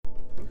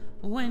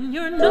When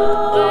you're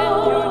known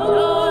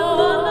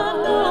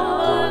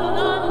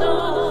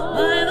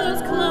by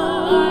those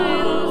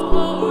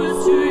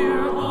close to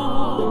your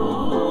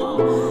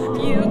home,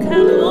 you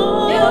can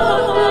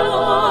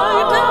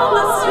walk down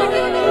the street.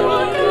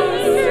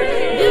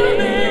 You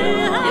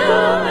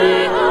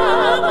may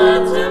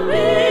happen to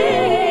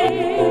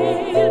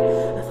meet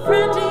a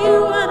friend to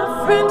you and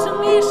a friend to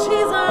me.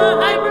 She's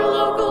a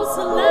hyper-local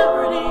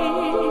celebrity.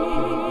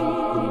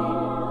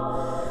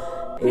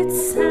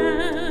 It's Sam.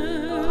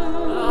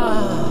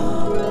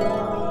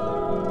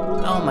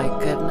 Oh my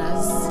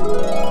goodness.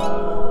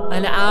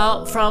 And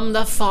out from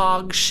the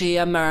fog she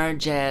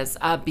emerges,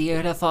 a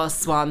beautiful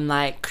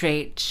swan-like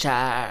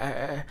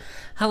creature.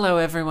 Hello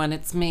everyone,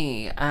 it's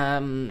me.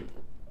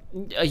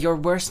 Your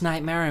worst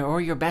nightmare or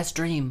your best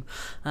dream.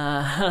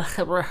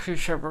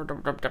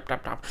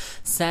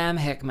 Sam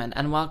Hickman,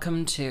 and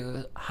welcome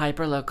to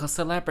Hyperlocal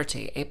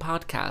Celebrity, a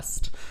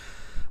podcast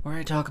where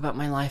I talk about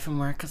my life and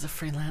work as a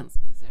freelance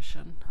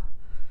musician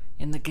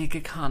in the gig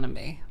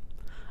economy.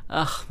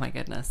 Oh my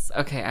goodness.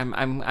 Okay,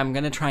 I'm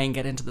gonna try and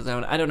get into the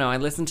zone. I don't know. I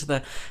listened to the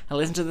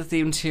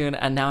theme tune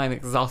and now I'm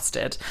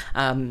exhausted.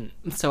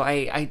 So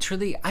I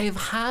truly I've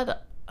had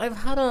a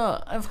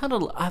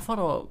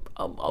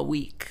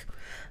week.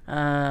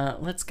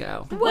 Let's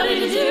go. What did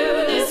you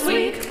do this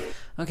week?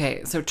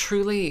 Okay, so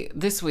truly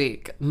this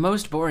week,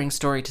 most boring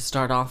story to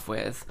start off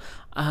with.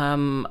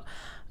 I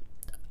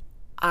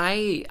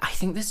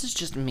think this is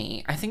just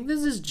me. I think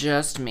this is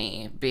just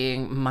me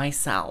being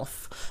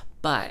myself,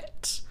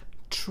 but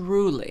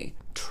truly,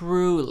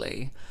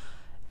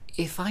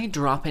 if I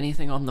drop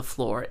anything on the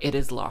floor, it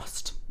is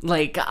lost.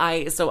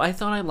 I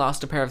thought I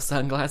lost a pair of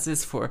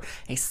sunglasses for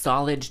a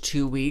solid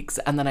 2 weeks,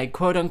 and then I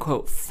quote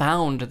unquote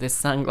found this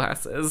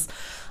sunglasses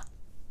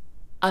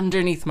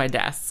underneath my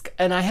desk,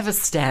 and I have a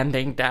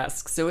standing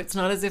desk, so it's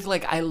not as if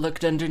I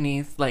looked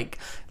underneath like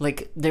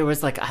there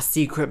was a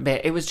secret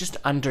bit. It was just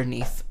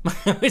underneath.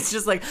 It was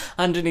just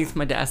underneath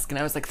my desk, and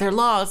I was like, they're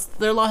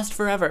lost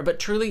forever. But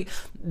truly,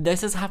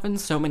 this has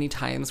happened so many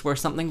times where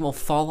something will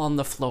fall on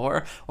the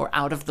floor or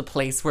out of the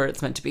place where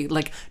it's meant to be.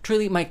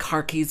 Truly, my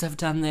car keys have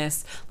done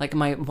this.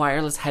 My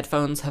wireless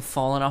headphones have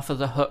fallen off of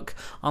the hook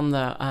on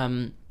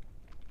the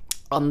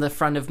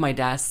front of my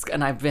desk,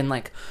 and I've been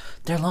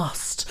they're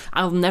lost.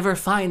 I'll never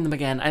find them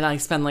again. And I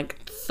spend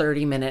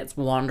 30 minutes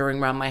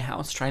wandering around my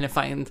house trying to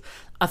find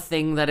a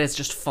thing that has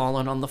just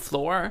fallen on the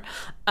floor.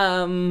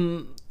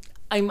 I'm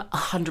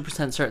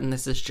 100% certain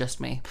this is just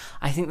me.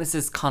 I think this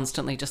is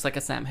constantly just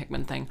a Sam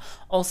Hickman thing.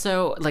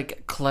 Also,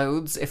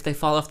 clothes, if they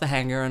fall off the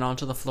hanger and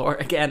onto the floor,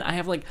 again, I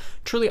have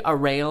truly a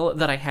rail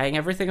that I hang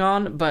everything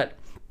on, but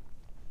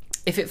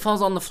if it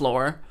falls on the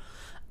floor,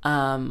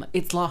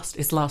 it's lost.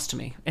 It's lost to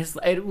me.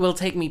 It will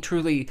take me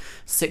truly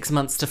 6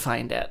 months to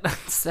find it.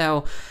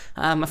 So,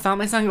 I found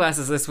my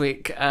sunglasses this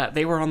week.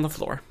 They were on the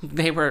floor.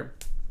 They were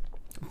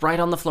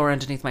right on the floor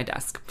underneath my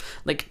desk.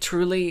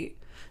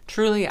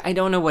 Truly, I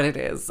don't know what it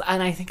is.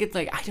 And I think it's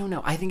I don't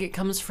know. I think it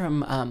comes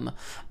from,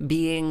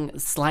 being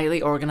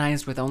slightly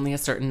organized with only a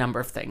certain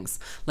number of things.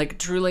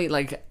 Truly,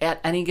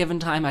 at any given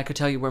time, I could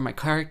tell you where my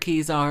car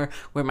keys are,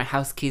 where my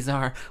house keys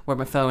are, where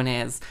my phone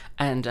is,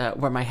 and,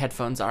 where my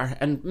headphones are,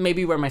 and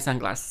maybe where my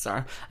sunglasses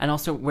are, and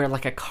also where,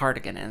 a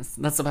cardigan is.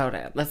 That's about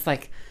it.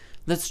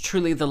 That's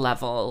truly the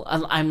level.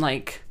 I'm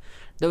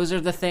those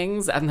are the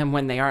things, and then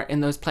when they are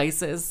in those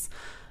places,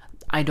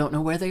 I don't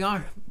know where they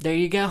are. There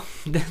you go.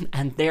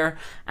 and there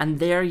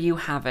you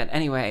have it.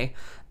 Anyway,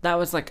 that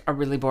was a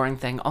really boring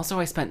thing. Also,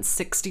 I spent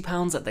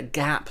 £60 at the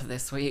Gap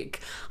this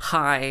week.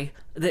 I'm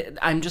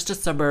just a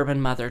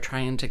suburban mother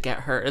trying to get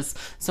hers.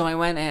 So I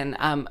went in,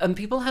 and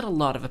people had a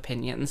lot of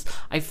opinions.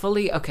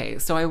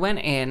 So I went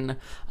in,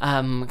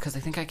 because I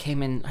think I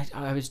came in,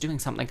 I was doing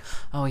something.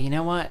 Oh, you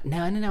know what?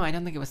 No, I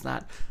don't think it was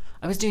that.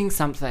 I was doing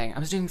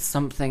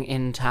something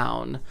in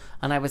town,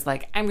 and I was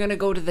I'm gonna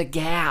go to the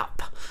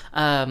Gap,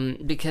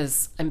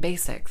 because I'm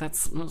basic.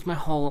 That's my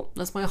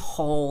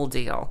whole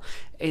deal,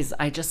 is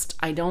I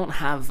don't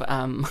have,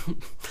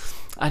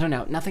 I don't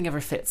know, nothing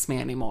ever fits me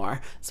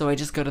anymore, so I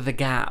just go to the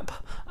Gap,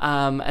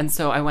 and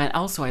so I went.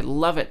 Also, I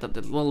love it that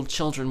the little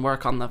children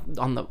work on the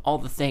all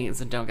the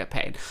things and don't get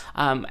paid.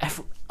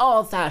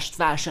 All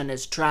fashion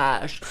is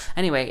trash.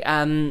 Anyway,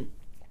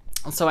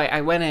 so I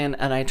went in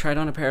and I tried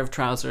on a pair of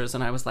trousers,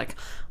 and I was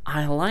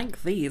I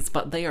like these,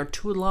 but they are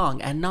too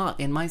long and not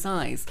in my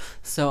size.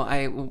 So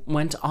I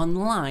went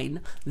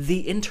online,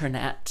 the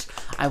internet.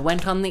 I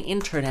went on the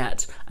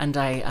internet and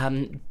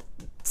I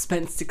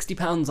spent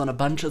 £60 on a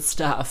bunch of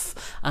stuff.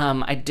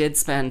 I did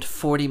spend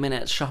 40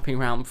 minutes shopping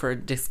around for a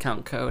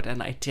discount code,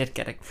 and I did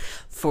get a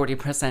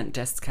 40%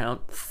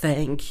 discount.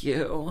 Thank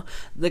you.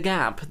 The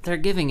Gap, they're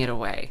giving it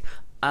away.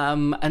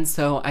 And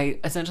so I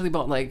essentially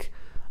bought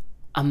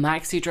a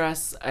maxi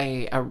dress,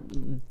 a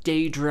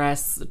day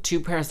dress, 2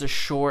 pairs of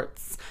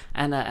shorts,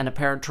 and a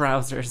pair of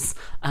trousers.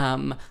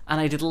 And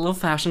I did a little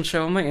fashion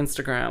show on my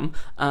Instagram,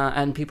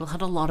 and people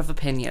had a lot of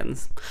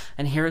opinions.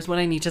 And here's what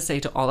I need to say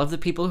to all of the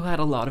people who had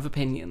a lot of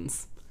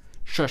opinions.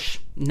 shush,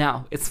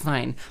 no, it's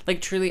fine.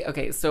 Like, truly,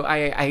 okay, so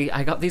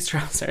I got these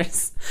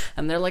trousers,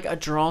 and they're like a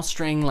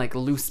drawstring, like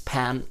loose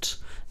pant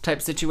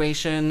type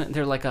situation.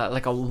 They're like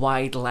a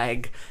wide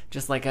leg,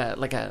 just like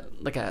a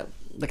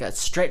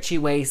stretchy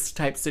waist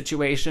type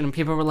situation. And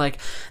people were like,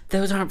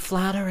 those aren't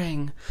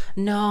flattering.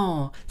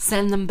 No,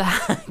 send them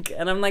back.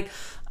 And I'm like,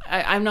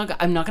 I'm not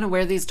gonna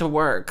wear these to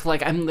work.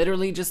 Like, I'm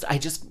literally I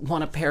just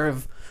want a pair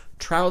of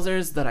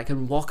trousers that I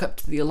can walk up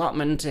to the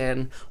allotment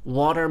in,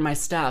 water my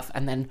stuff,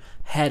 and then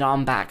head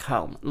on back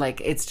home.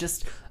 Like, it's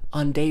just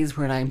on days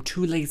when I'm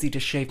too lazy to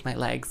shave my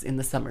legs in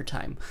the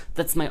summertime.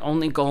 That's my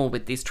only goal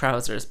with these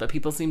trousers, but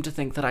people seem to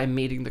think that I'm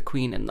meeting the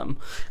queen in them.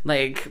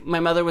 Like,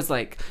 my mother was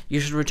like, you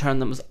should return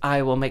them.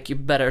 I will make you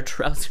better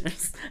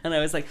trousers. And I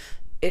was like,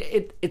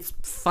 it's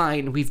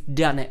fine. We've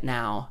done it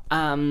now.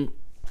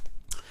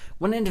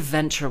 What an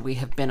adventure we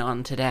have been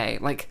on today.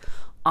 Like,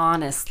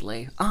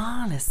 honestly.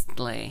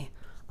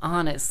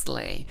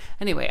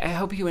 Anyway, I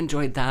hope you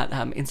enjoyed that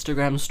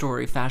Instagram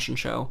story fashion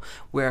show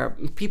where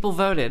people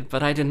voted,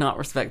 but I did not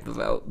respect the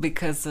vote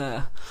because,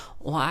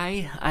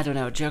 why? I don't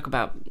know, joke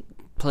about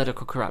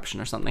political corruption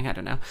or something, I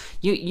don't know.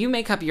 You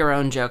make up your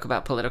own joke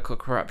about political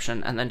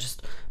corruption and then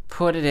just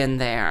put it in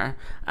there.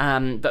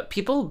 But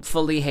people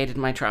fully hated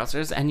my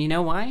trousers, and you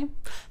know why?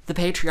 The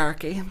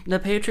patriarchy,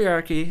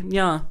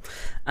 yeah.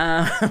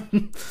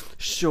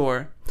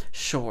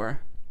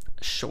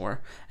 Sure.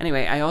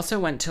 Anyway, I also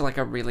went to like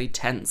a really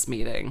tense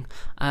meeting.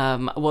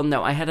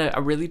 I had a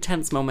really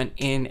tense moment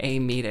in a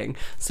meeting.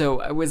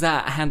 So I was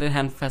at Hand in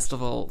Hand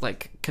Festival,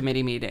 like,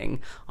 committee meeting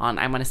on,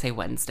 I want to say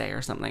Wednesday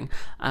or something.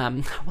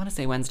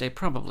 Probably Wednesday.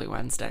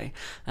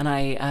 And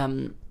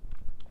I,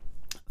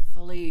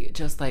 fully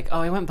just like,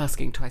 I went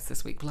busking twice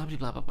this week, blah, blah,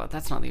 blah, blah, blah.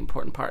 That's not the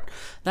important part.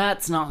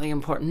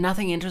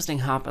 Nothing interesting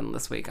happened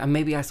this week.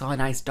 Maybe I saw a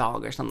nice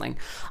dog or something.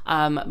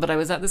 But I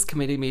was at this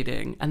committee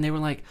meeting and they were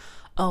like,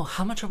 oh,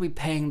 how much are we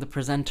paying the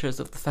presenters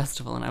of the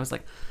festival? And I was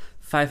like,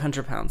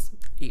 £500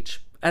 each.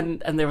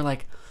 And they were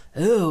like,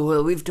 oh,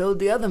 well, we've told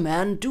the other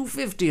man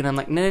 $250. And I'm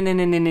like, no.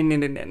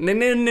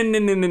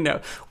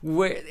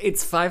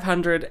 It's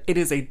 500. It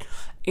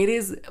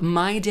is,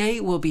 my day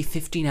will be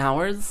 15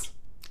 hours.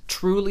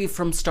 Truly,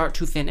 from start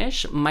to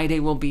finish, my day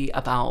will be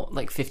about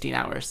like 15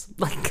 hours.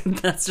 Like,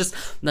 that's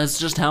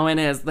just how it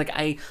is. Like,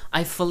 I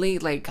fully,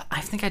 like, I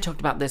think I talked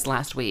about this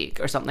last week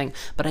or something,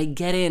 but I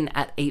get in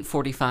at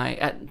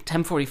 8:45, at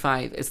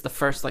 10:45 is the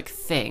first like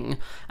thing,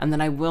 and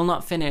then I will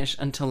not finish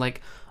until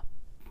like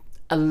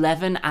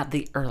 11 at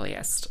the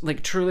earliest.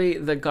 Like, truly,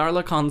 the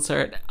gala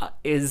concert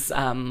is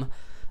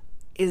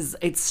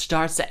it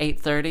starts at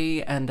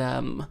 8:30,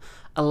 and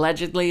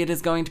allegedly it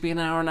is going to be an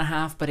hour and a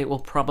half, but it will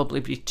probably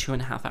be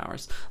 2.5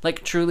 hours.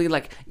 Like, truly,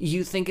 like,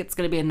 you think it's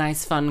going to be a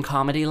nice, fun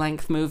comedy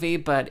length movie,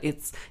 but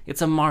it's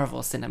a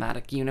Marvel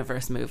Cinematic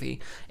Universe movie.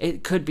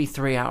 It could be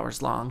 3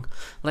 hours long.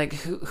 Like,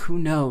 who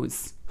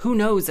knows? Who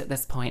knows at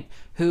this point?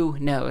 Who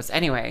knows?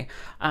 Anyway,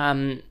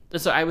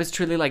 so I was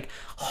truly like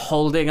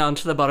holding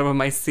onto the bottom of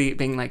my seat,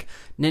 being like,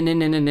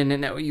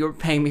 no, you're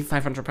paying me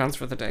 £500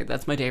 for the day.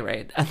 That's my day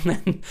rate.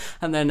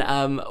 And then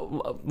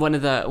one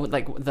of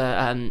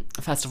the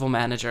festival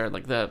manager,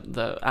 like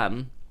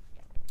the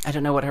I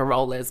don't know what her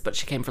role is, but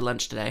she came for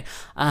lunch today.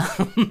 I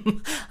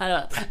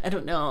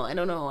don't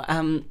know.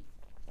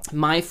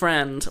 My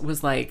friend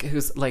was like,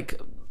 who's like,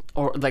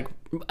 or like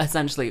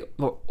essentially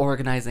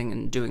organizing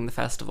and doing the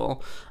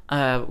festival,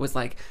 was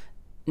like,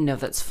 no,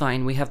 that's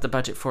fine. We have the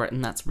budget for it,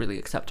 and that's really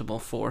acceptable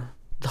for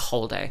the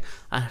whole day.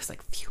 And I was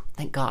like, phew,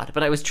 thank God.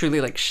 But I was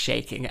truly like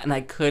shaking, and I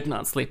could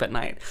not sleep at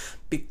night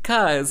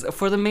because,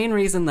 for the main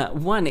reason that,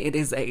 one, it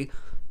is a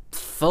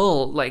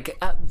full, like,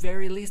 at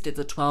very least it's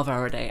a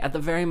 12-hour day, at the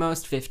very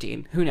most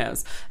 15, who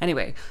knows.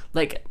 Anyway,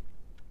 like,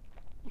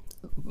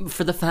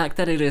 for the fact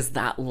that it is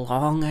that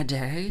long a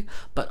day,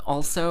 but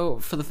also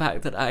for the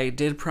fact that I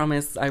did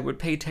promise I would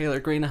pay Taylor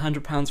Green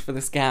 £100 for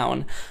this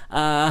gown.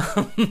 And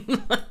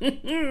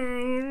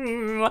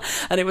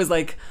it was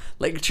like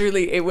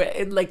truly,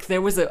 it like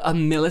there was a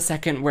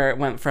millisecond where it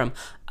went from,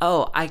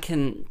 oh, I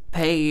can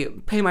pay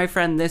my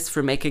friend this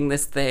for making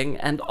this thing,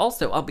 and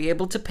also I'll be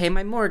able to pay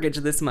my mortgage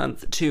this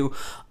month, to,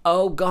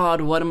 oh God,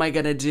 what am I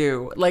gonna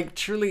do? Like,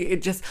 truly,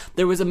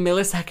 there was a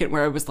millisecond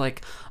where I was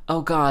like,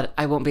 oh God,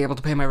 I won't be able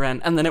to pay my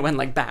rent, and then it went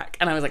like back,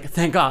 and I was like,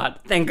 thank God,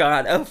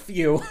 oh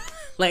phew.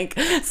 Like,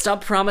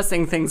 stop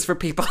promising things for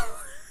people.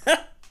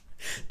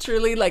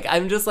 Truly, like,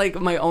 I'm just like,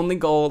 my only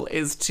goal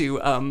is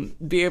to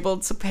be able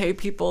to pay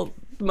people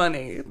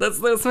money.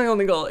 That's my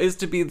only goal, is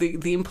to be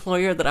the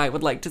employer that I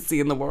would like to see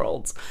in the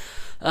world.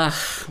 Ugh,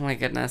 my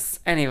goodness.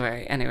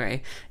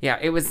 Anyway, yeah,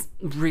 it was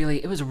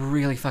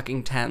really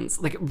fucking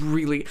tense. Like,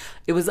 really,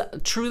 it was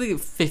truly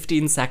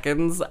 15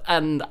 seconds,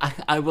 and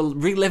I will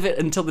relive it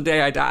until the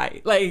day I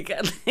die. Like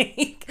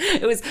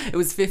it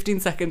was 15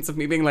 seconds of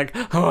me being like,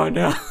 oh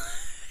no.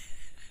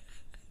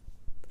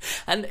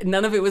 And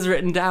none of it was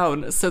written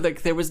down, so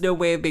like there was no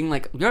way of being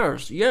like,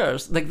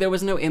 yes, like there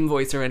was no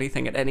invoice or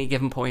anything at any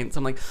given point. So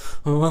I'm like,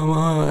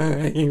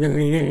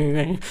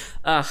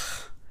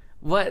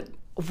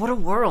 what a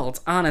world,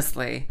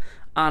 honestly.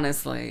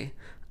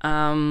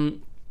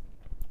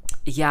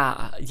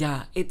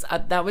 Yeah. It's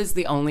that was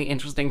the only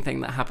interesting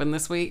thing that happened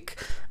this week,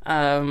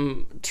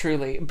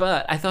 truly.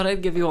 But I thought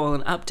I'd give you all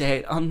an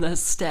update on the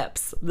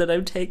steps that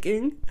I'm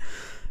taking.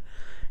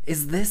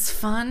 Is this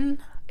fun?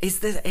 Is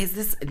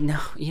this no,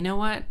 you know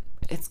what?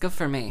 It's good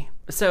for me.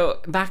 So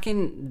back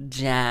in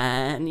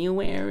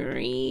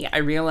January, I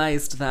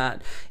realized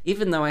that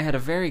even though I had a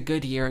very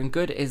good year, and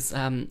good is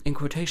in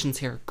quotations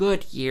here,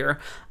 good year,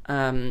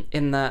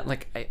 in that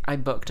like I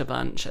booked a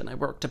bunch and I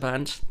worked a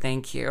bunch,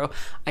 thank you.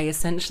 I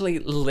essentially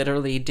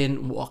literally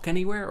didn't walk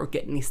anywhere or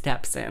get any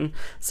steps in.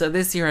 So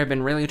this year I've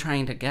been really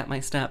trying to get my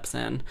steps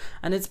in,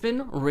 and it's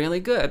been really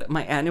good.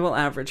 My annual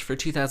average for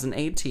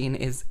 2018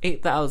 is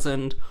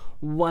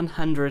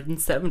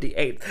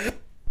 8,178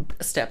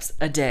 steps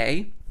a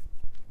day.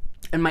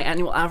 And my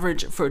annual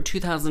average for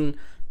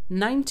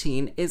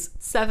 2019 is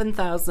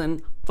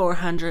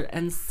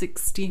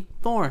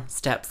 7,464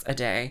 steps a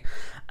day.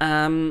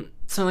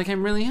 So like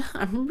I'm really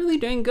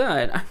doing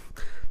good.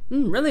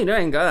 I'm really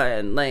doing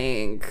good.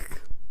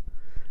 Like,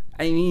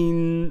 I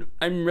mean,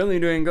 I'm really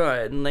doing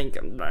good. Like,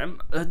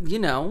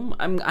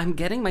 I'm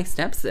getting my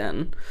steps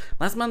in.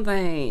 Last month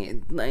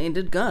I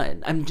did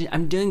good. I'm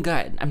doing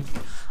good.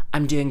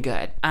 I'm doing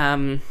good.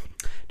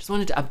 Just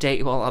wanted to update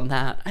you all on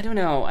that. I don't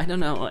know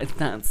if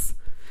that's...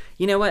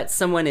 You know what?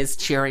 Someone is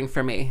cheering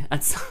for me.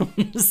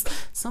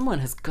 Someone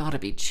has got to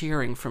be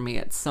cheering for me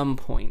at some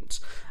point.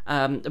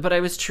 But I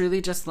was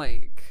truly just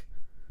like...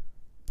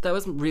 That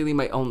was really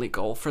my only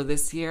goal for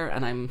this year,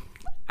 and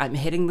I'm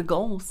hitting the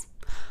goals.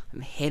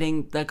 I'm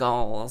hitting the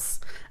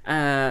goals.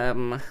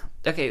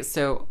 Okay,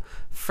 so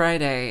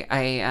Friday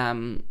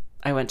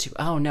I went to...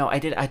 Oh no, I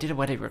did a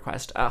wedding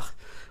request. Ugh.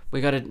 We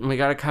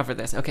gotta cover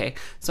this. Okay,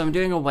 so I'm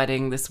doing a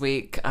wedding this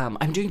week.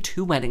 I'm doing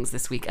 2 weddings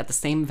this week at the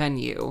same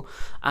venue.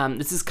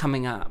 This is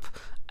coming up,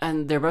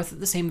 and they're both at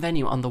the same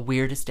venue on the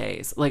weirdest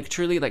days. Like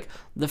truly, like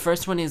the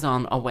first one is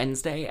on a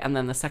Wednesday, and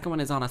then the second one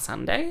is on a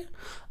Sunday,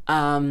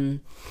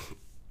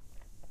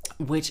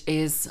 which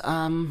is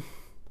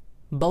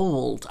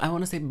bold. I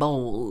want to say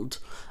bold.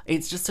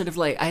 It's just sort of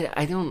like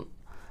I don't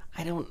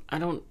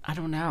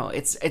know.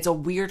 It's a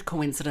weird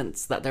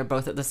coincidence that they're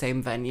both at the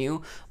same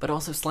venue, but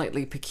also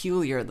slightly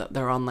peculiar that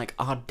they're on like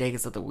odd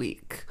days of the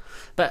week.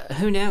 But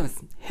who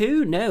knows?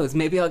 Who knows?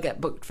 Maybe I'll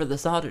get booked for the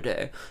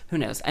Saturday. Who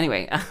knows?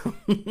 Anyway,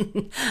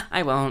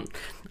 I won't.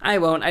 I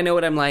know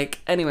what I'm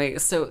like. Anyway,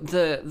 so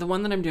the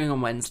one that I'm doing on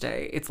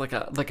Wednesday, it's like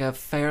a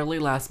fairly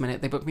last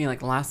minute. They booked me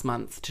like last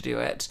month to do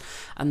it,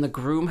 and the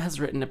groom has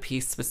written a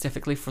piece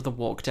specifically for the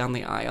walk down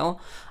the aisle.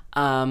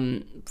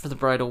 For the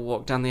bridal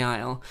walk down the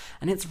aisle,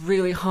 and it's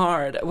really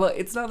hard. Well,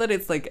 it's not that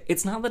it's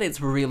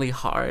really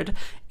hard.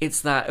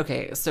 It's that,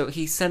 okay, so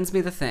he sends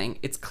me the thing.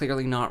 It's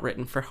clearly not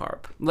written for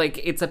harp. Like,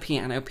 it's a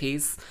piano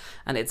piece,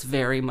 and it's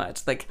very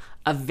much like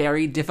a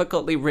very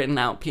difficultly written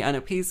out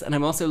piano piece. And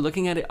I'm also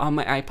looking at it on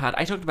my iPad.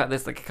 I talked about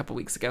this like a couple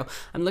weeks ago.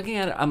 I'm looking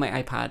at it on my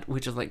iPad,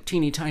 which is like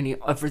teeny tiny,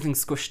 everything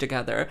squished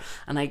together,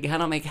 and I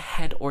cannot make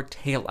head or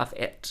tail of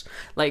it.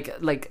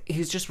 Like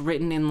he's just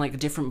written in like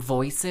different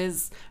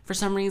voices for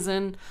some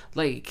reason.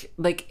 Like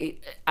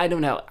it, I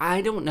don't know.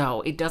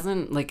 It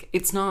doesn't, like,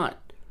 it's not.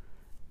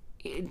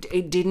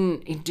 It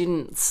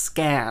didn't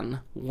scan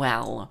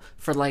well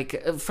for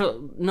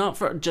not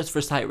for just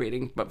for sight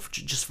reading, but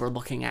just for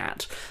looking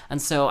at.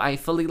 And so I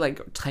fully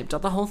like typed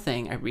out the whole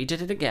thing. I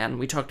redid it again.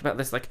 We talked about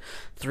this like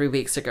 3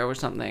 weeks ago or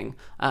something.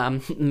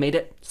 Made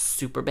it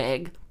super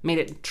big, made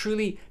it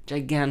truly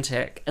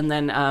gigantic, and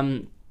then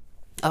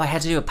I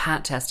had to do a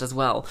PAT test as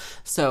well.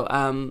 So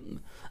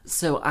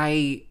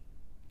I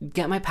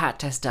get my PAT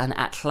test done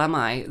at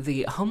Llamau,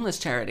 the homeless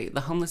charity,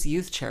 the homeless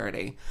youth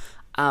charity.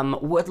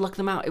 Would look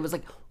them out. It was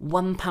like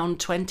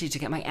 £1.20 to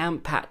get my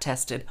amp PAT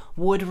tested.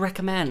 Would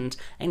recommend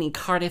any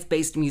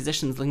Cardiff-based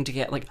musicians looking to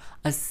get like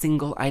a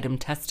single item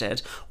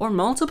tested or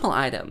multiple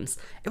items.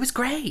 It was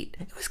great.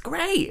 It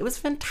was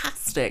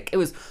fantastic. It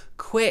was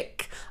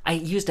quick. I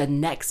used a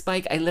neck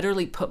spike. I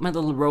literally put my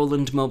little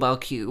Roland Mobile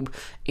Cube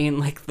in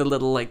like the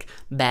little like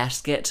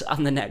basket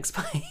on the neck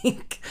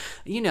spike.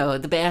 You know,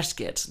 the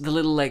basket, the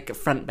little like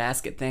front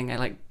basket thing. I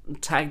like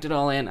tagged it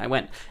all in. I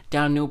went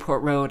down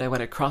Newport Road. I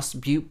went across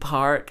Butte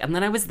Park, and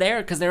then I was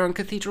there because they're on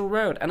Cathedral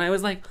Road, and I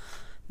was like,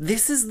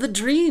 this is the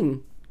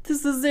dream.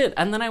 This is it.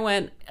 And then I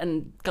went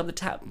and got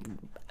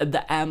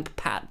the amp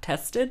PAT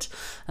tested,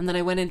 and then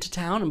I went into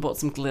town and bought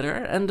some glitter,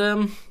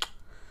 and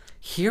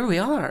here we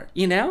are,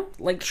 you know,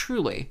 like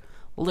truly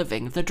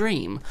living the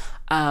dream.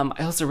 I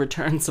also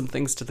returned some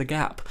things to the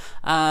Gap.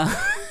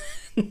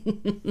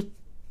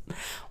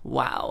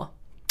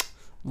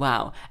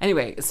 Wow.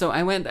 Anyway, so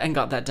I went and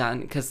got that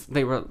done because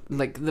they were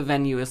like, the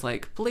venue is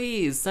like,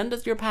 please send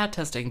us your PAT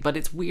testing. But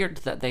it's weird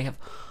that they have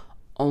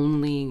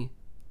only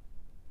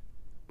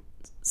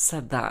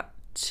said that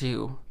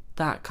to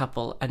that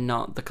couple and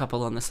not the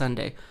couple on the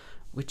Sunday,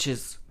 which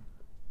is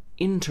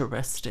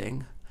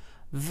interesting.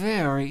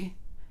 Very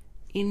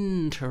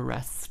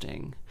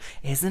interesting,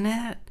 isn't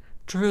it?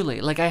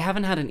 Truly. Like, I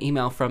haven't had an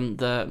email from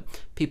the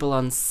people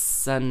on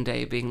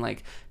Sunday being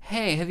like,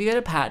 hey, have you got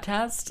a PAT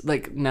test?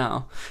 Like,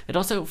 no. It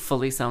also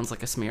fully sounds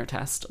like a smear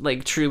test.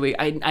 Like, truly,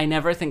 I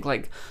never think,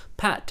 like,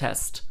 PAT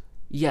test.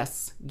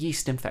 Yes,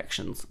 yeast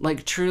infections.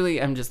 Like,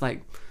 truly, I'm just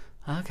like,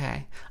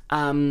 okay.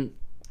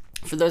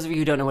 For those of you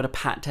who don't know what a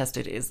PAT test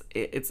it is,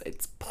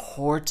 it's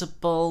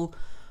portable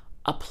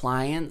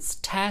appliance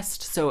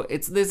test. So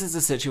this is a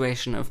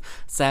situation of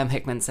Sam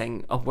Hickman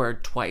saying a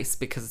word twice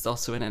because it's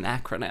also in an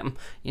acronym,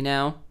 you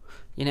know,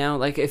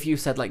 like if you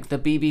said like the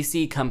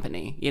BBC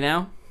company, you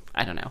know,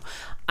 I don't know.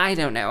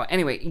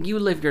 Anyway, you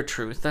live your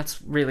truth.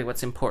 That's really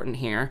what's important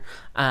here.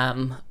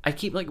 I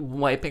keep like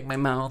wiping my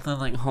mouth and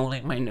like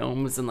holding my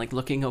nose and like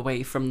looking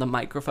away from the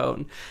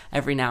microphone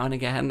every now and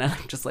again. And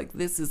I'm just like,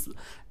 this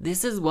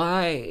is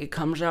why it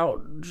comes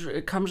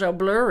out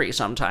blurry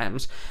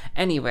sometimes.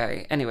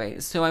 Anyway,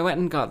 so I went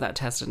and got that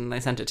tested and I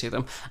sent it to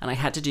them, and I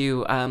had to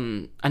do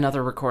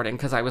another recording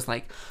because I was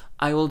like,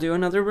 I will do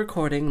another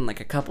recording in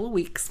like a couple of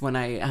weeks when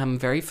I am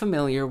very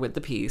familiar with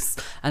the piece.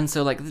 And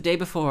so like the day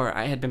before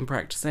I had been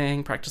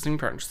practicing,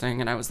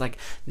 and I was like,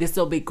 this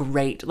will be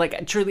great.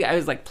 Like truly, I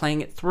was like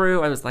playing it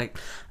through. I was like,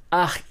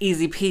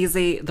 easy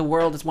peasy. The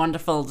world is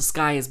wonderful. The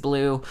sky is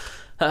blue.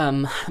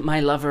 My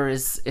lover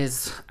is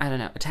I don't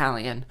know,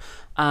 Italian.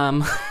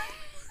 And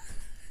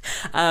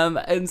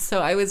so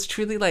I was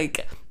truly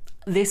like,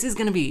 this is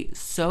gonna be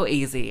so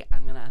easy.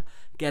 I'm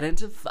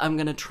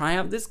gonna try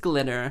out this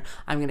glitter.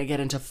 I'm gonna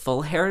get into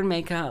full hair and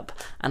makeup,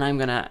 and I'm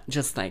gonna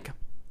just like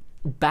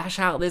bash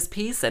out this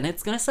piece, and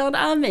it's gonna sound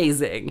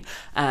amazing.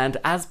 And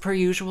as per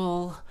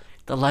usual,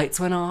 the lights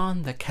went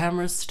on, the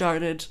cameras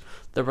started,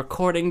 the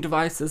recording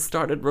devices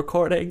started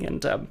recording,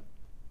 and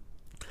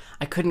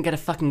I couldn't get a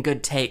fucking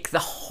good take the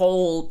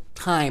whole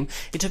time.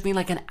 It took me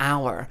like an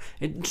hour.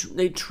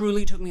 It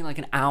truly took me like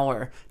an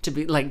hour to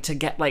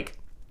get like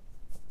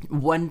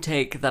one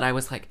take that I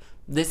was like,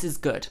 this is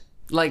good.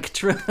 Like,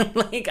 true,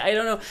 like, I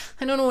don't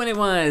know what it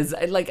was.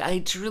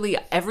 I truly,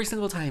 every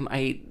single time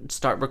I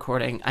start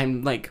recording,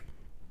 I'm like,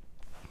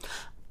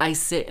 I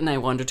sit and I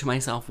wonder to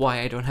myself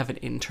why I don't have an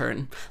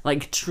intern.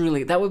 Like,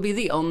 truly,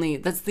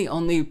 that's the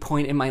only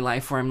point in my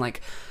life where I'm like,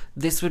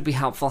 this would be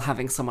helpful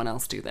having someone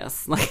else do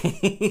this.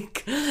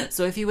 Like,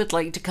 so if you would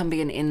like to come be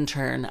an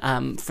intern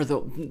for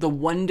the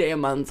one day a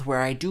month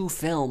where I do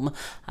film,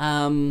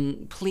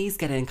 please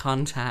get in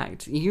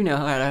contact. You know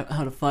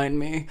how to find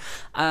me.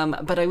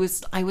 But I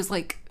was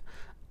like,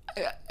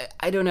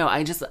 I don't know.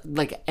 I just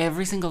like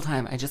every single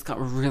time I just got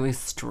really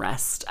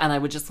stressed, and I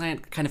would just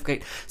like kind of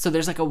get, so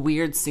there's like a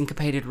weird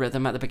syncopated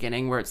rhythm at the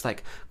beginning where it's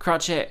like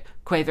crotchet,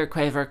 quaver,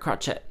 quaver,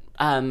 crotchet.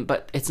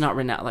 But it's not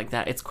written out like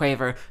that. It's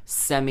quaver,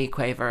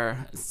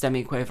 semi-quaver,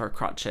 semi-quaver,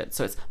 crotchet.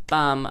 So it's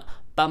bum,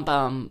 bum,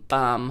 bum,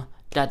 bum,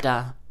 da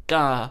da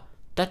da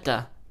da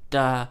da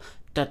da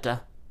da da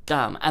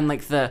dum. And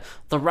like the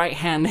right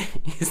hand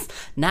is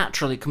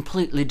naturally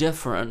completely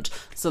different.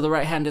 So the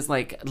right hand is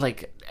like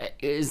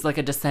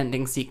a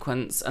descending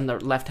sequence, and the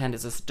left hand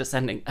is a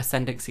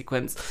ascending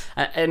sequence.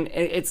 And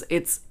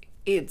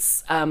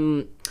it's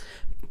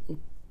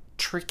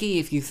tricky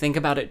if you think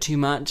about it too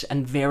much,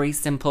 and very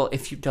simple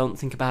if you don't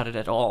think about it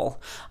at all.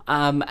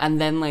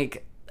 And then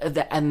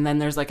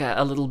there's like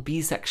a little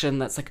B section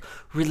that's like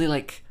really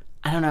like,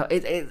 I don't know,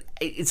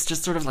 it's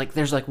just sort of like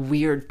there's like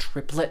weird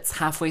triplets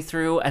halfway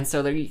through, and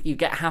so there you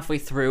get halfway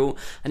through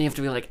and you have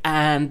to be like,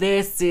 and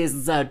this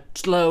is a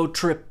slow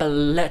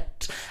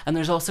triplet, and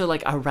there's also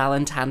like a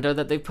rallentando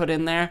that they put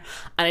in there,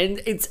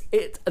 and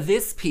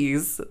this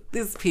piece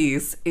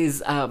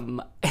is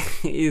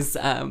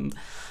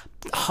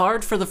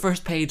hard for the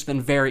first page,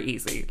 then very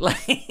easy.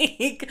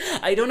 Like,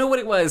 I don't know what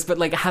it was, but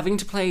like having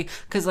to play,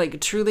 because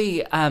like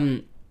truly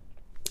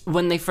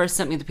when they first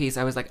sent me the piece,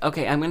 I was like,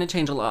 okay, I'm going to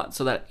change a lot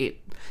so that it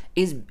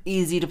is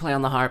easy to play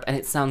on the harp and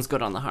it sounds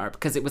good on the harp,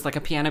 because it was like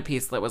a piano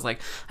piece that was like,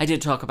 I did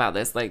talk about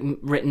this, like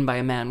written by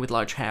a man with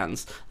large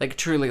hands. Like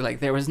truly, like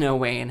there was no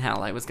way in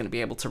hell I was going to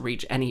be able to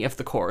reach any of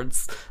the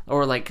chords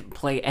or like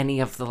play any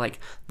of the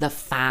like the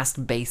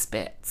fast bass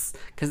bits,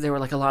 because there were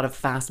like a lot of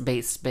fast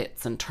bass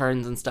bits and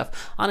turns and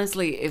stuff.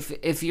 Honestly,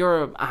 if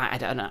you're I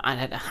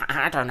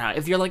don't know,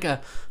 if you're like a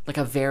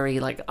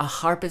very like a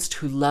harpist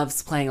who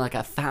loves playing like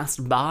a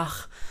fast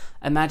Bach,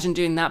 imagine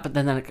doing that, but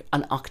then like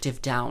an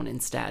octave down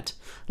instead.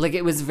 Like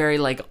it was very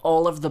like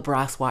all of the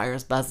brass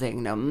wires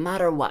buzzing no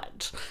matter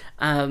what.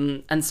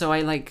 And so I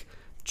like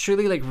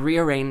truly like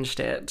rearranged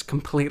it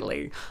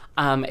completely.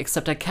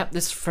 Except I kept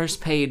this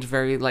first page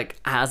very like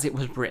as it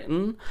was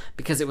written,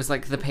 because it was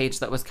like the page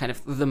that was kind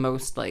of the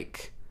most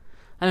like,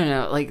 I don't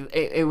know, like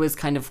it was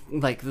kind of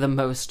like the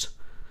most,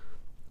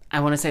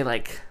 I want to say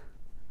like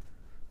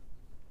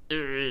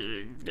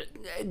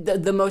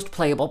the most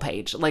playable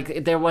page.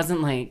 Like there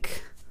wasn't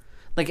like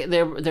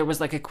there was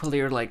like a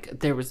clear,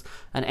 like there was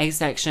an A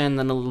section,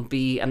 then a little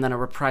B, and then a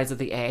reprise of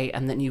the A,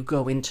 and then you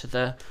go into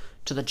the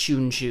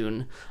tune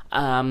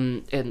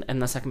in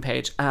the second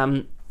page.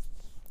 And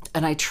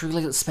I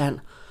truly spent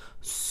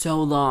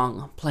so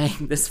long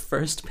playing this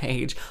first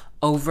page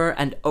over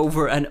and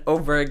over and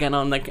over again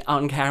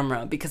on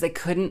camera, because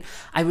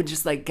I would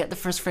just like get the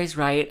first phrase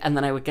right, and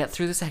then I would get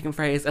through the second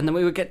phrase, and then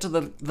we would get to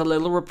the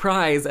little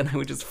reprise, and I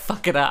would just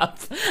fuck it up.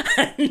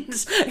 And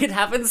it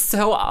happened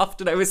so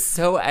often. I was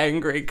so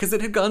angry because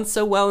it had gone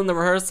so well in the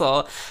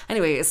rehearsal.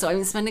 Anyway, so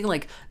I'm spending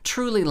like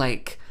truly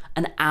like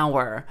an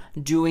hour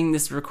doing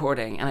this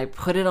recording, and I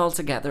put it all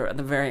together at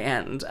the very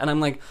end, and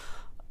I'm like,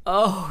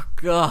 oh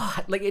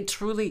God, like it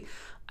truly,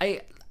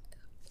 I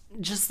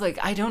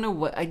don't know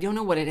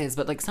what it is,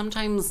 but like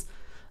sometimes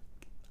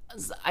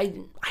I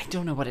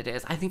don't know what it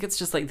is. I think it's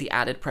just like the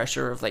added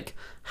pressure of like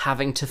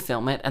having to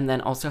film it and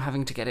then also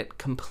having to get it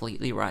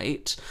completely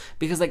right,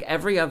 because like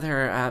every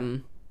other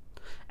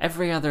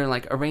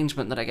like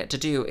arrangement that I get to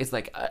do is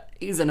like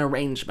is an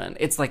arrangement.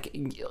 It's like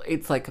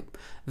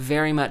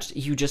very much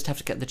you just have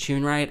to get the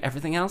tune right.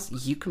 Everything else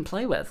you can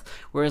play with.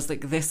 Whereas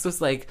like this was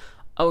like,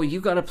 oh,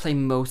 you got to play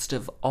most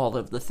of all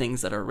of the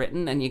things that are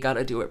written, and you got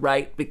to do it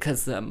right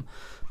because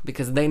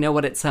they know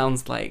what it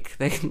sounds like.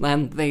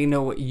 They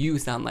know what you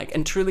sound like.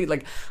 And truly,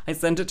 like, I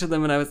sent it to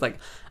them and I was like,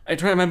 I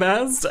try my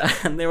best.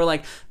 And they were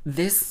like,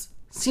 this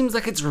seems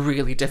like it's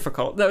really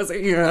difficult. And I was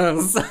like,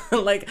 yes.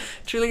 Like,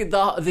 truly,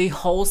 the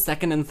whole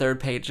second and third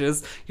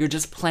pages, you're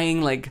just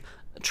playing, like,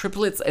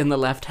 triplets in the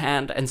left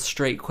hand and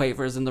straight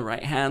quavers in the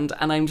right hand.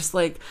 And I'm just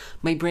like,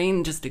 my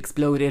brain just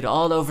exploded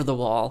all over the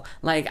wall.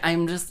 Like,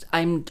 I'm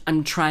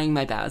trying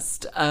my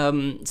best.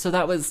 So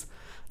that was,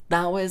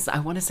 I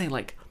want to say,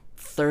 like,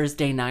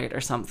 Thursday night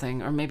or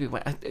something, or maybe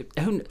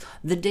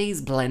the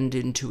days blend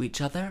into each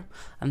other,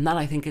 and that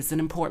I think is an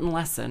important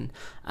lesson.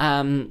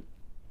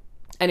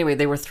 Anyway,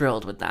 they were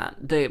thrilled with that.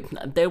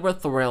 They were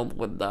thrilled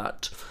with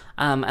that,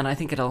 and I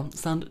think it'll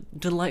sound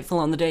delightful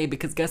on the day,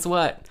 because guess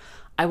what?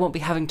 I won't be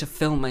having to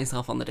film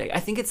myself on the day.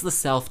 I think it's the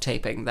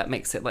self-taping that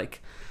makes it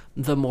like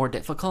the more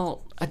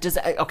difficult.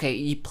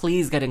 Okay,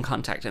 please get in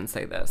contact and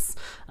say this.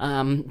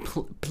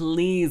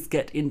 Please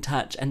get in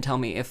touch and tell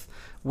me if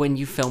when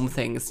you film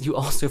things, you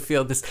also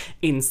feel this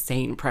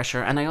insane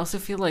pressure. And I also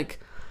feel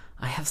like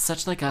I have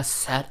such like a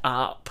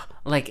setup.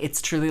 Like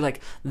it's truly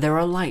like there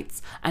are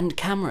lights and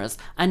cameras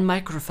and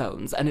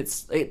microphones, and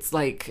it's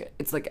like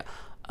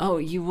oh,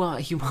 you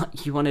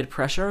wanted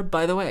pressure?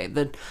 By the way,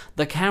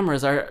 the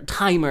cameras are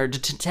timered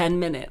to 10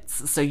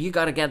 minutes, so you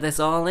got to get this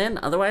all in.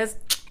 Otherwise,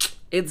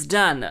 it's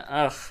done.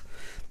 Ugh,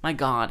 my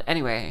God.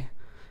 Anyway,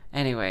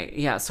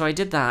 yeah. So I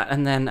did that,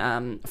 and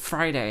then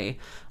Friday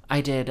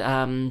I did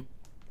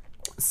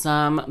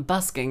some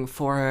busking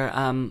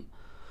for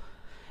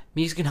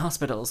Music in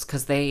Hospitals,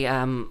 because they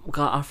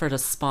got offered a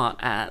spot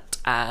at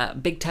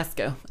Big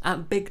Tesco,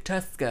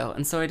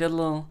 and so I did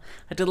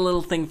a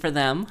little thing for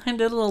them.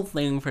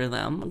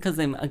 Because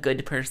I'm a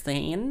good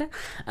person,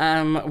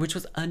 which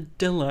was a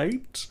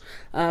delight.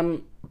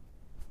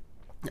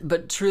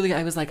 But truly,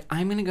 I was like,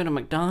 I'm gonna go to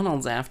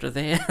McDonald's after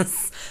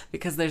this,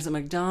 because there's a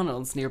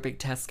McDonald's near Big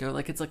Tesco.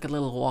 Like, it's like a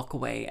little walk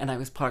away, and I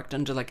was parked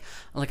under like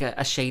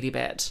a shady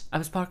bit. I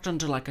was parked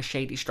under like a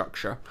shady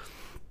structure.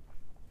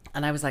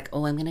 And I was like,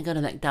 oh, I'm going to go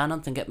to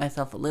McDonald's and get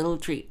myself a little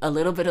treat, a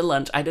little bit of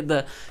lunch. I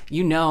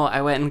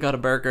went and got a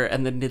burger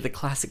and then did the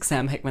classic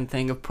Sam Hickman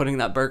thing of putting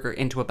that burger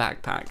into a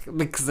backpack,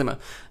 because I'm a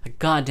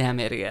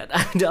goddamn idiot.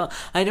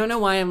 I don't know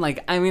why I'm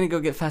like, I'm going to go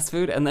get fast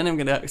food and then I'm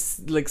going to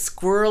like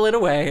squirrel it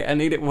away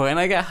and eat it when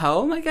I get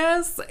home, I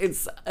guess.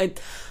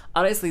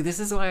 Honestly, this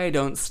is why I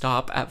don't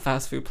stop at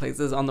fast food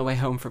places on the way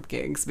home from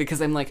gigs,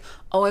 because I'm like,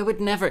 oh, I would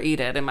never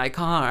eat it in my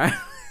car.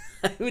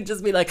 I would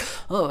just be like,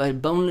 oh, a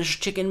boneless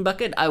chicken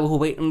bucket? I will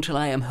wait until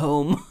I am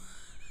home.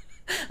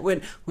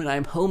 when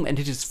I'm home and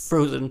it is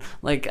frozen.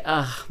 Like,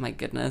 oh my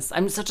goodness.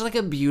 I'm such like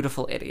a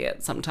beautiful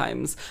idiot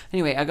sometimes.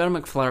 Anyway, I got a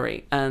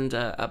McFlurry and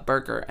a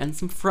burger and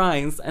some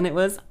fries, and it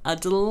was a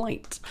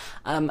delight.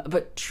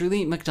 But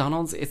truly,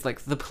 McDonald's is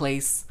like the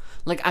place.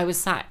 Like, I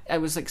was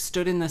like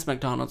stood in this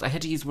McDonald's. I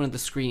had to use one of the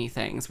screeny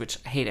things, which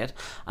I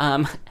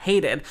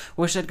hated.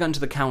 Wish I'd gone to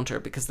the counter,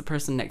 because the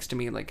person next to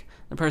me, like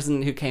the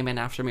person who came in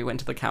after me, went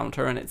to the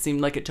counter, and it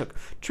seemed like it took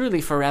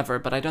truly forever,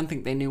 but I don't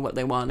think they knew what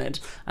they wanted.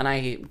 And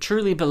I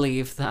truly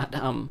believe that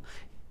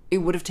it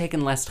would have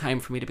taken less time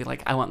for me to be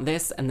like, I want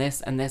this and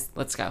this and this,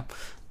 let's go.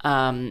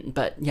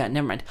 But yeah,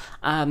 never mind.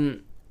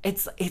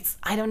 It's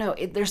I don't know,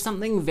 there's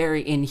something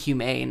very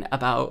inhumane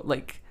about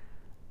like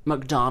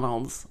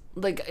McDonald's.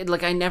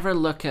 Like I never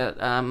look at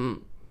the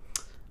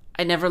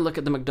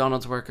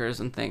McDonald's workers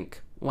and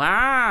think,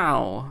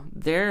 wow,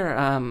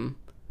 they're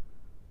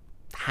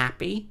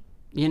happy,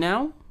 you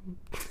know?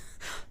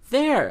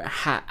 They're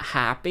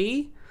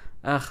happy.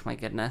 Ugh, my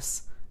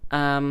goodness.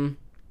 Wow,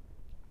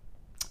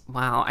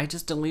 I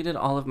just deleted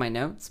all of my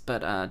notes,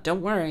 but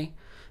don't worry,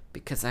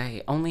 because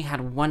I only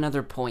had one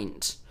other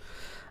point.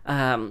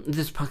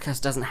 This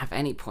podcast doesn't have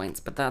any points,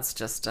 but that's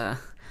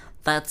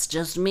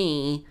just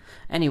me.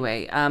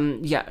 Anyway,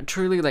 yeah,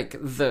 truly, like,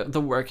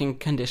 the working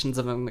conditions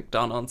of a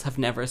McDonald's have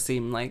never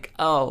seemed like,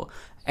 oh,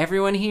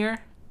 everyone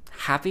here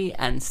happy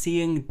and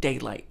seeing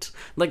daylight.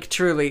 Like,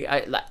 truly,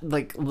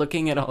 like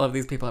looking at all of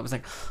these people, I was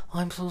like, oh,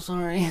 I'm so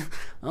sorry.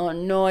 Oh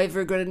no, I've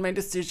regretted my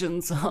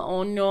decisions.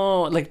 Oh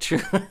no. Like,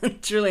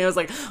 truly, I was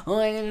like, oh,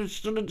 I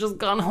should have just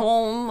gone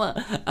home.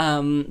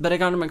 But I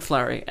got a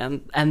McFlurry,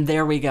 and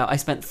there we go. I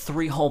spent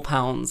 3 whole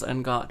pounds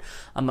and got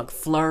a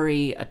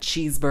McFlurry, a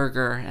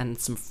cheeseburger, and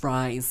some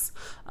fries.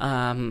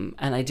 And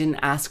I didn't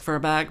ask for a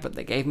bag, but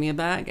they gave me a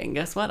bag, and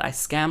guess what? I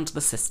scammed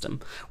the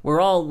system.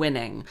 We're all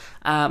winning.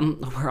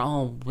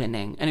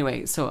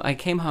 Anyway, so I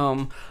came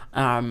home,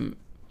 I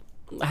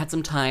had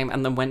some time,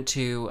 and then went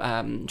to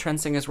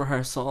Trent Singer's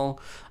rehearsal,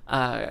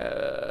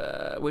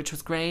 which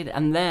was great.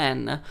 And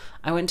then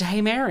I went to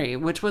Hey Mary,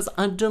 which was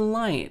a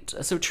delight.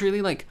 So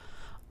truly, like,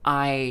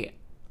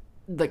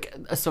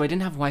 so I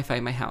didn't have Wi-Fi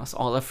in my house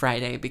all of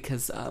Friday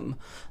because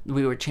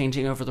we were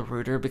changing over the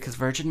router because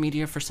Virgin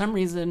Media, for some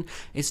reason,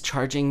 is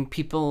charging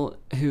people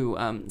who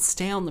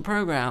stay on the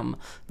program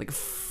like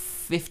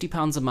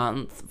 £50 a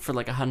month for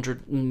like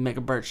 100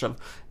 megabytes of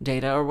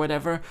data or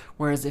whatever.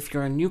 Whereas if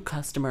you're a new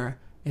customer,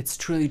 it's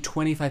truly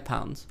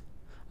 £25.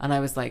 And I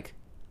was like,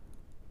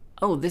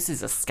 oh, this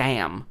is a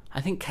scam. I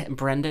think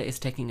Brenda is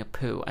taking a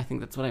poo. I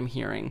think that's what I'm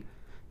hearing.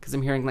 Because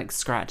I'm hearing like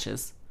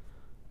scratches.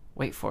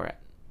 Wait for it.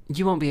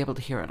 You won't be able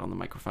to hear it on the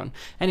microphone.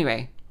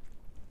 Anyway,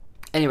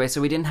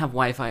 so we didn't have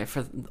Wi-Fi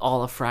for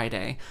all of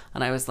Friday,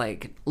 and I was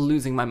like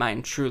losing my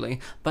mind, truly.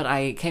 But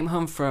I came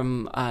home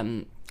from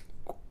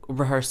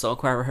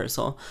choir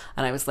rehearsal,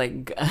 and I was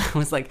like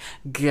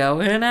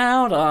going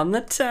out on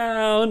the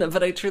town,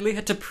 but I truly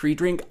had to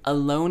pre-drink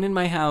alone in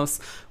my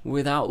house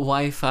without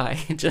Wi-Fi,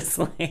 just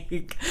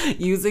like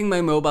using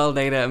my mobile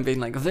data and being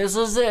like, this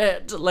is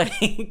it,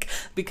 like,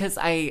 because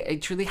I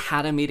truly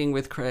had a meeting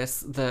with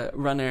Chris, the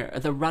runner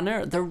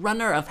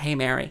of Hey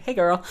Mary. Hey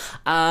girl.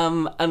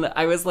 And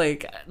I was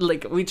like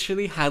we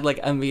truly had like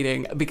a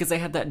meeting because I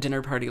had that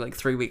dinner party like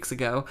 3 weeks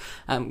ago.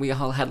 We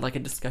all had like a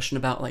discussion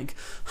about like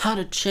how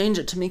to change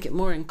it to make it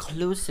more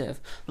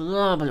inclusive,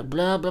 blah blah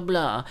blah blah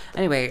blah.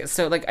 Anyway,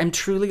 so like I'm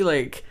truly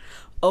like,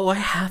 oh, I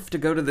have to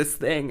go to this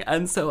thing.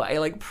 And so I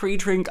like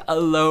pre-drink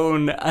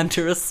alone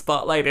under a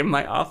spotlight in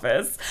my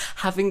office,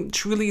 having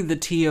truly the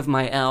tea of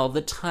my L,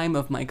 the time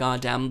of my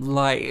goddamn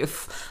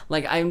life.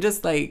 Like I'm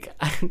just like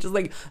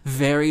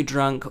very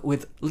drunk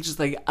with just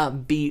like a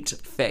beat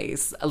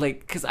face.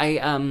 Like, cause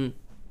I've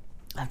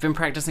been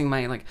practicing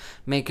my like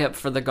makeup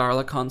for the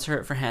Garla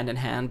concert for Hand in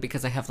Hand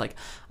because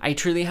I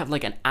truly have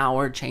like an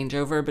hour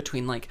changeover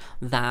between like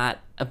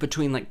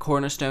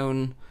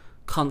Cornerstone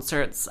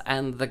concerts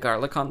and the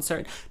Garla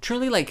concert.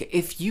 Truly, like,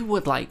 if you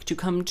would like to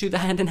come to the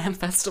Hand in Hand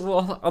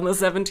Festival on the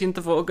 17th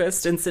of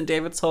August in St.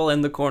 David's Hall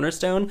in the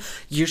Cornerstone,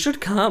 you should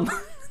come.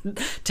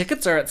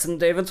 Tickets are at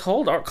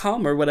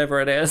stdavidshall.com or whatever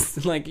it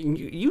is. Like,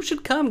 you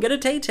should come, get a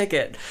day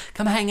ticket.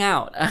 Come hang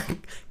out.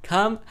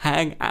 Come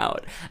hang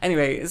out.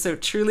 Anyway, so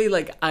truly,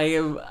 like,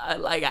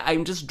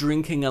 I'm just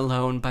drinking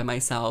alone by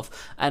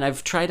myself, and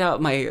I've tried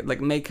out my,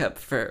 like, makeup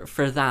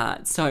for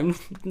that, so I'm,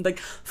 like,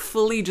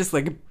 fully just,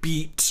 like,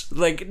 beat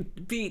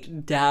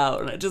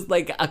down, just,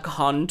 like, a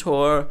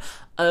contour,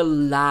 a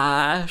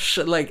lash,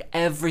 like,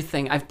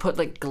 everything. I've put,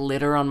 like,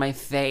 glitter on my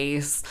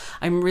face.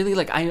 I'm really,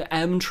 like, I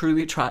am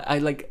truly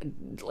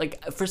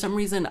for some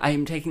reason,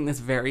 I'm taking this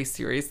very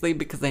seriously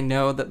because I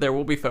know that there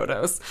will be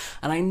photos,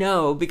 and I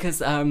know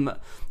because,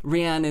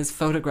 Rianne is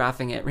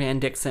photographing it. Rianne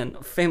Dixon,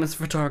 famous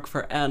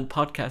photographer and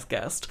podcast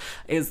guest,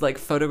 is like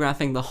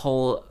photographing the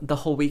whole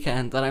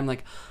weekend. That I'm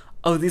like,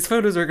 oh, these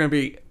photos are gonna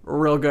be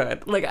real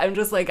good. Like I'm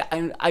just like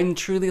I'm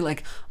truly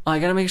like, oh, I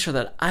gotta make sure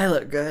that I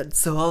look good,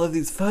 so all of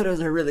these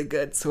photos are really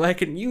good, so I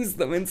can use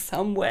them in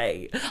some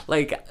way.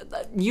 Like,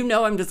 you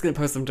know, I'm just gonna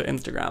post them to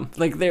Instagram.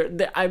 Like they're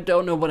I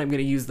don't know what I'm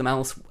gonna use them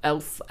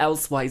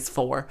elsewise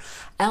for.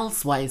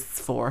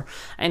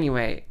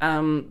 Anyway,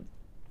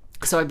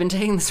 so I've been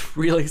taking this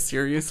really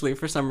seriously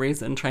for some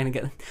reason, trying to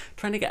get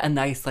a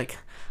nice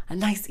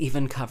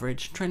even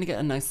coverage, trying to get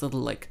a nice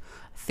little like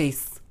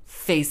face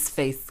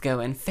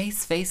going,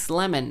 face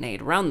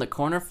lemonade, round the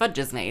corner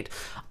fudgesnade.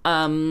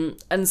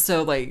 And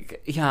so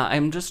like, yeah,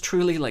 I'm just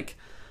truly like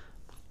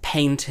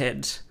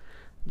painted,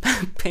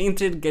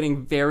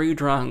 getting very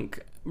drunk,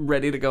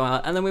 ready to go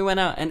out. And then we went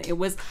out and it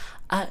was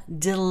a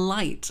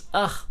delight.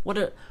 Ugh,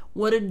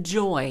 what a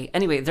joy.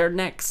 Anyway, their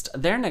next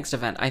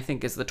event, I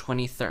think, is the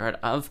 23rd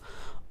of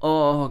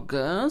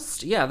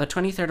August. Yeah, the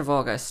 23rd of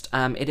August.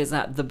 It is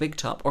at the Big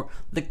Top, or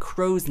the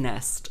Crow's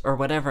Nest, or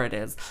whatever it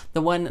is.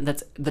 The one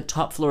that's the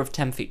top floor of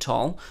 10 feet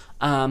tall.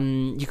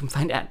 You can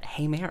find it at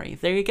Hey Mary.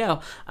 There you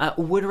go.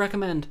 Would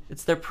recommend.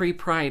 It's their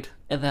pre-Pride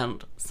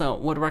event. So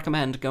would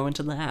recommend going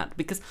to that,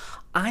 because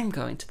I'm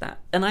going to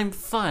that. And I'm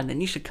fun, and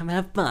you should come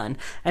have fun.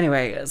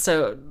 Anyway,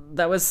 so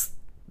that was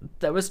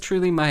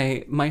truly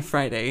my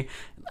Friday.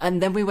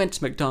 And then we went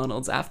to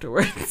McDonald's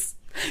afterwards.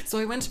 So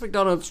I went to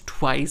McDonald's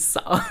twice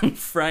on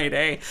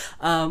Friday.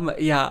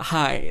 Yeah,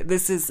 hi.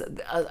 This is,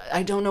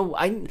 I don't know,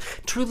 I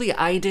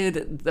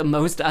did the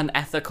most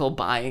unethical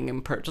buying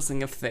and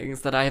purchasing of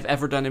things that I have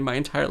ever done in my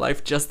entire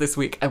life just this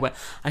week.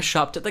 I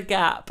shopped at the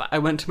Gap. I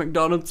went to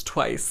McDonald's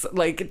twice.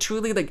 Like,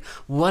 truly, like,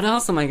 what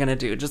else am I gonna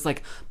do? Just,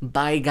 like,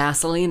 buy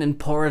gasoline and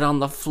pour it on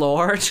the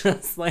floor?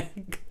 Just,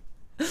 like,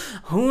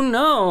 who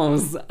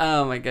knows?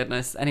 Oh my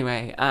goodness.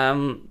 Anyway,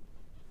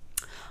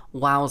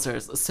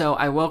 wowzers. So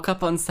I woke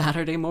up on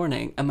Saturday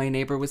morning and my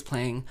neighbor was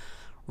playing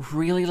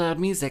really loud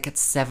music at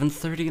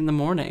 7:30 in the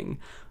morning,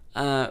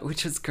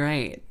 which was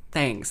great.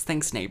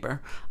 Thanks,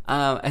 neighbor.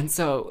 And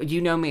so,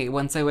 you know me,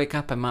 once I wake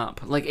up, I'm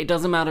up. Like, it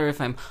doesn't matter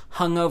if I'm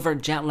hungover,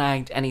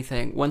 jet-lagged,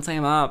 anything. Once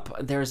I'm up,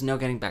 there is no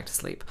getting back to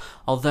sleep.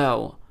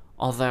 Although,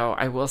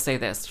 I will say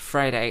this,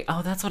 Friday,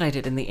 that's what I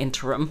did in the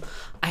interim.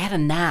 I had a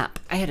nap.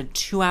 I had a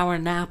 2-hour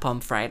nap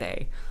on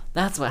Friday.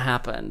 That's what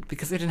happened,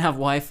 because I didn't have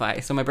Wi-Fi,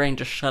 so my brain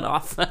just shut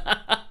off.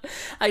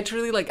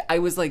 I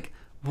was like,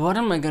 what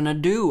am I gonna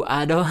do?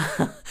 I don't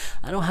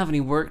have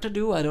any work to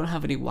do. I don't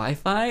have any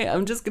Wi-Fi.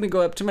 I'm just gonna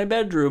go up to my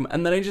bedroom.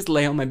 And then I just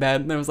lay on my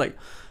bed and I was like,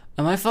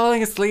 am I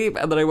falling asleep?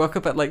 And then I woke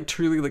up at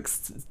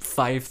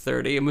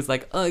 5:30 and was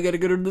like, I gotta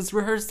go to this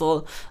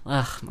rehearsal.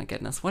 Ugh, my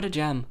goodness, what a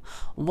gem.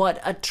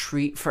 What a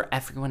treat for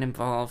everyone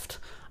involved.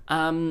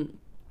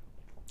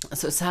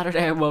 So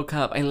Saturday I woke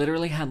up, I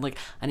literally had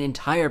an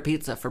entire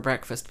pizza for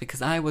breakfast because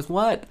I was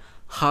what?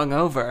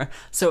 Hungover.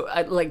 So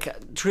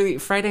truly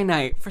Friday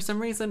night, for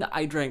some reason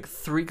I drank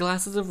 3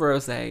 glasses of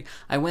rosé.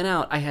 I went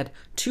out, I had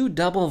 2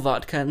 double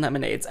vodka and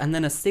lemonades and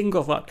then a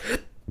single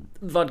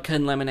vodka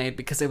and lemonade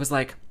because it was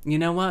like, you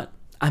know what?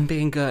 I'm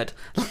being good.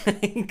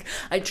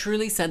 I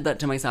truly said that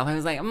to myself. I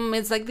was like,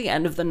 it's like the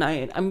end of the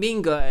night. I'm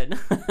being good.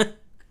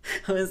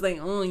 I was like,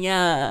 oh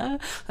yeah.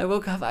 I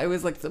woke up, I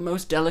was like the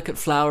most delicate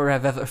flower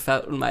I've ever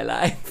felt in my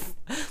life.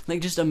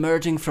 Just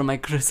emerging from my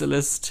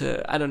chrysalis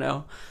to, I don't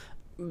know,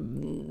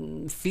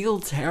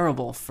 feel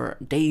terrible for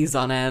days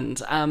on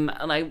end. And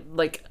I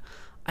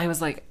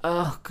was like,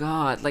 oh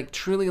God,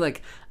 truly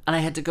and I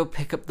had to go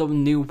pick up the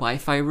new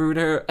Wi-Fi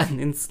router and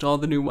install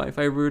the new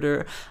Wi-Fi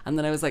router. And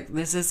then I was like,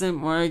 this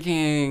isn't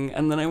working.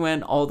 And then I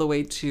went all the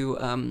way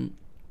to,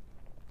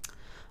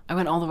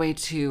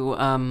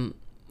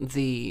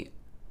 the,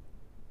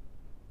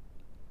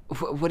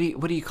 what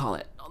do you call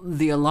it?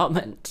 The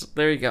allotment.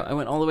 There you go. I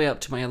went all the way up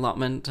to my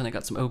allotment and I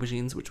got some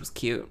aubergines, which was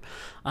cute.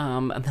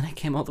 And then I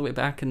came all the way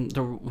back and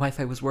the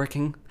Wi-Fi was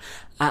working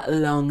at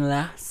long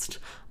last.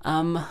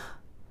 Oh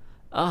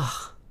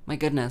my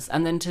goodness.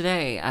 And then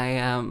today I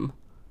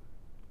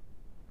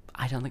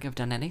don't think I've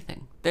done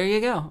anything. There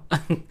you go.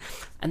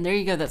 And there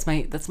you go. That's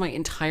my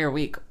entire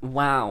week.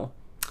 Wow.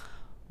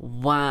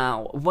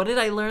 What did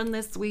I learn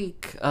this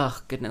week?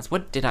 Oh goodness.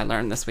 What did I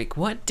learn this week?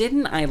 What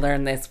didn't I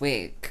learn this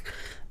week?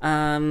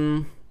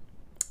 What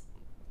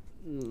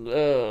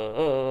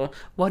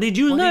did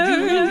you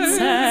learn?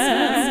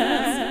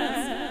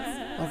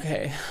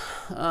 Okay.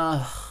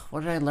 What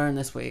did I learn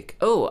this week?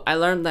 Oh, I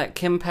learned that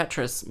Kim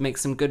Petras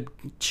makes some good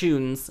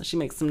tunes. She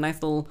makes some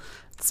nice little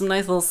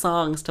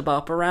songs to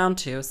bop around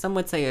to. Some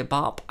would say a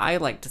bop. I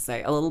like to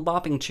say a little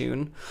bopping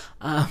tune.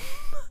 I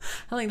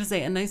like to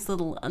say a nice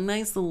little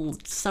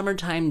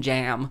summertime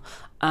jam.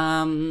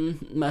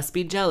 Must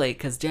be jelly,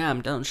 'cause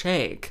jam don't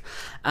shake.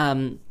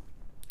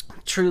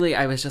 Truly,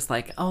 I was just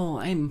like, oh,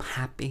 I'm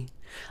happy.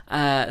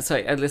 So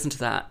I listened to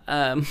that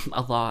a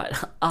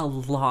lot.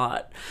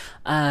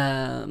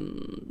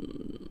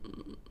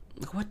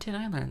 What did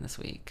I learn this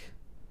week?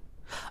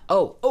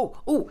 Oh,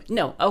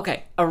 no,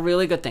 okay, a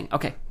really good thing.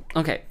 Okay,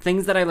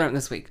 things that I learned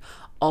this week.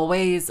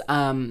 Always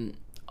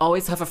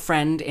have a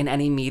friend in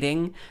any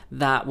meeting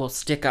that will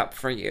stick up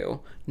for you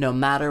no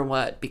matter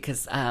what,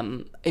 because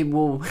it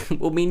will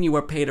mean you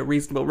are paid a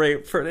reasonable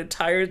rate for an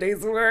entire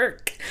day's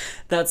work.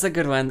 That's a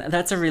good one.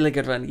 That's a really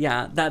good one.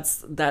 Yeah,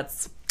 that's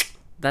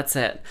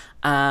it.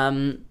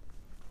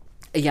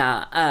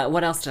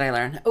 What else did I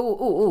learn?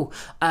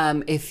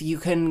 If you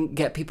can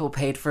get people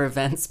paid for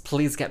events,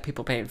 please get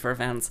people paid for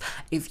events.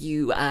 If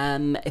you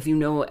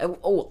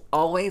know,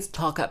 always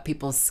talk up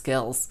people's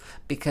skills,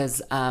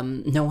 because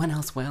no one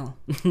else will.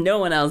 No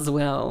one else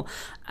will.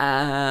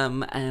 I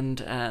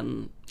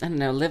don't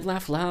know, live,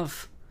 laugh,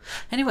 love.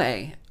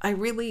 Anyway, I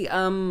really,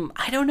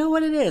 I don't know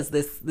what it is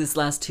this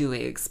last 2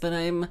 weeks, but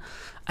I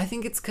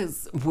think it's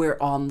because we're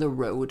on the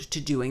road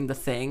to doing the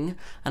thing.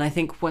 And I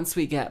think once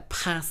we get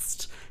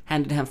past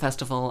Hand in Hand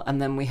Festival,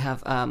 and then we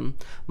have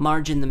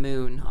Marge in the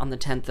Moon on the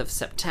 10th of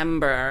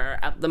September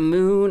at the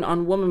Moon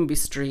on Womanby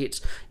Street,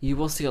 you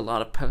will see a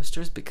lot of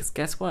posters, because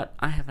guess what?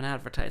 I have an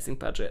advertising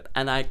budget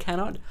and I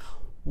cannot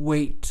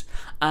wait.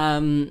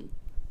 I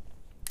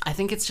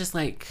think it's just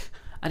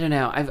I don't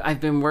know,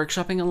 I've been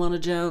workshopping a lot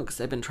of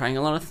jokes, I've been trying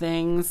a lot of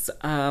things,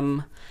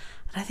 and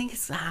I think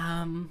it's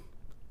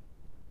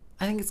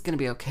gonna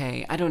be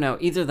okay. I don't know,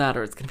 either that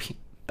or it's gonna be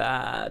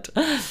bad.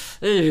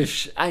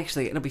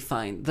 Actually, it'll be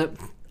fine.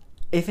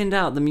 If in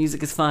doubt, the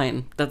music is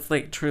fine. That's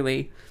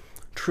truly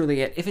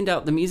it. If in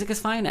doubt, the music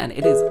is fine, and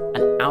it is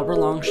an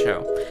hour-long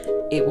show.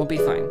 It will be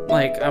fine.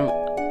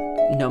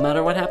 no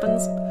matter what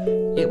happens,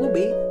 it will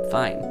be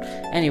fine.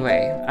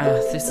 Anyway,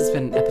 this has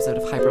been an episode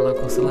of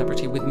Hyperlocal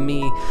Celebrity with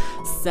me,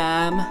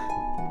 Sam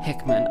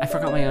Hickman. I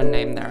forgot my own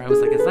name there. I was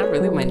like, is that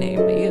really my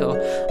name? Ew.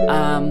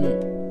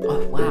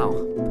 Oh, wow.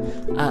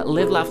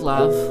 Live, laugh,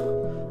 love.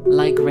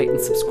 Like, rate, and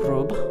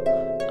subscribe.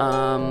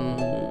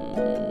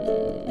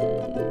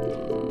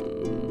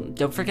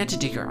 Don't forget to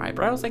do your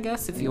eyebrows, I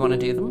guess, if you want to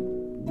do them.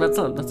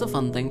 That's a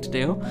fun thing to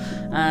do.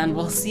 And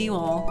we'll see you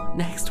all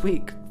next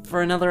week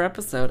for another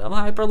episode of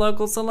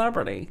Hyperlocal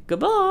Celebrity.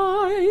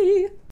 Goodbye!